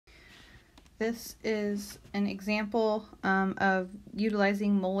This is an example of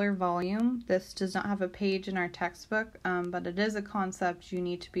utilizing molar volume. This does not have a page in our textbook, but it is a concept you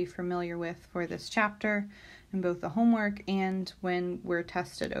need to be familiar with for this chapter in both the homework and when we're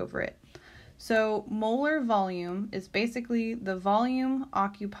tested over it. So molar volume is basically the volume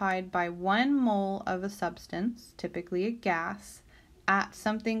occupied by 1 mole of a substance, typically a gas, at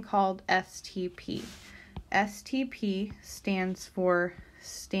something called STP. STP stands for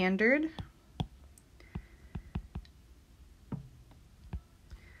standard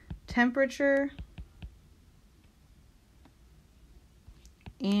temperature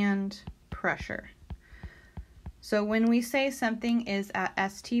and pressure. So when we say something is at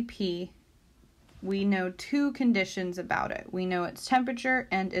STP, we know 2 conditions about it. We know its temperature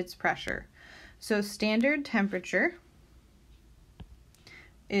and its pressure. So standard temperature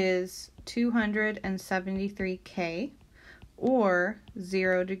is 273 K or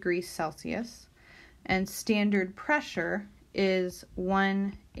 0 degrees Celsius, and standard pressure is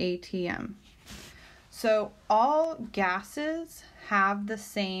 1 atm. So all gases have the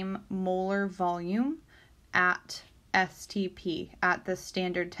same molar volume at STP, at the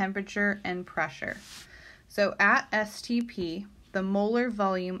standard temperature and pressure. So at STP, the molar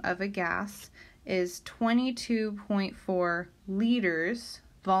volume of a gas is 22.4 liters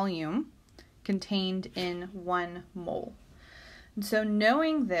volume contained in 1 mole. And so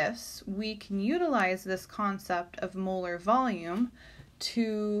knowing this, we can utilize this concept of molar volume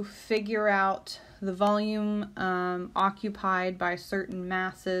to figure out the volume occupied by certain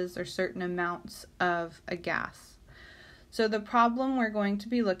masses or certain amounts of a gas. So the problem we're going to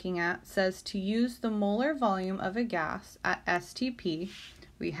be looking at says to use the molar volume of a gas at STP,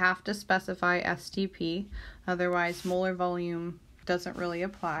 we have to specify STP, otherwise molar volume doesn't really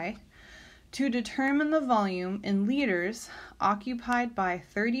apply, to determine the volume in liters occupied by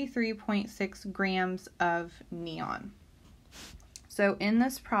 33.6 grams of neon. So in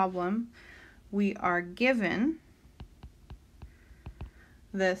this problem, we are given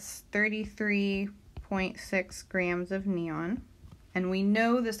this 33.6 grams of neon, and we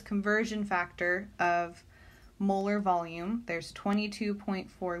know this conversion factor of molar volume. There's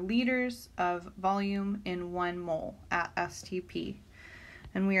 22.4 liters of volume in 1 mole at STP.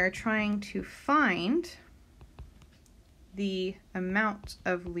 And we are trying to find the amount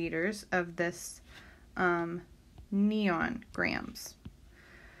of liters of this neon grams.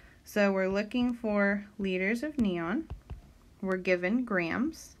 So we're looking for liters of neon. We're given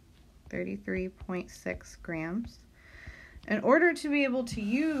grams, 33.6 grams. In order to be able to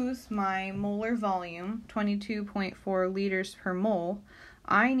use my molar volume, 22.4 liters per mole,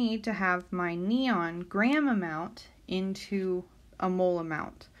 I need to have my neon gram amount into a mole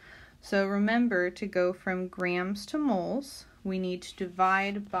amount. So remember, to go from grams to moles, we need to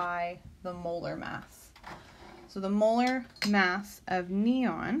divide by the molar mass. So the molar mass of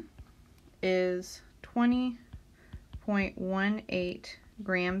neon is 20.18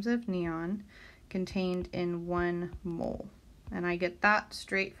 grams of neon contained in 1 mole. And I get that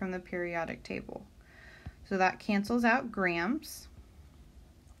straight from the periodic table. So that cancels out grams.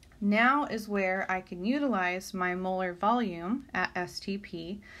 Now is where I can utilize my molar volume at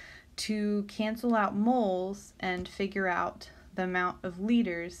STP to cancel out moles and figure out the amount of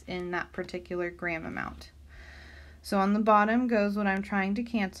liters in that particular gram amount. So on the bottom goes what I'm trying to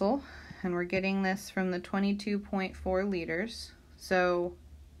cancel, and we're getting this from the 22.4 liters. So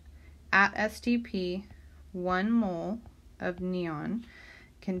at STP, 1 mole of neon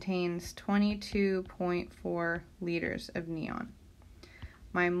contains 22.4 liters of neon.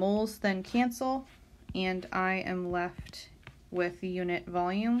 My moles then cancel, and I am left with the unit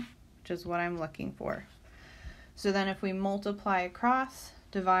volume, which is what I'm looking for. So then if we multiply across,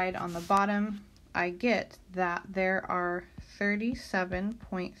 divide on the bottom, I get that there are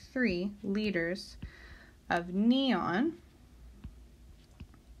 37.3 liters of neon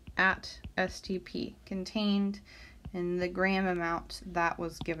at STP contained in the gram amount that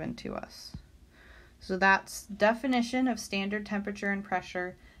was given to us. So that's definition of standard temperature and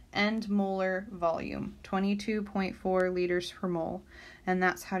pressure and molar volume, 22.4 liters per mole, and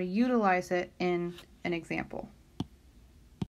that's how to utilize it in an example.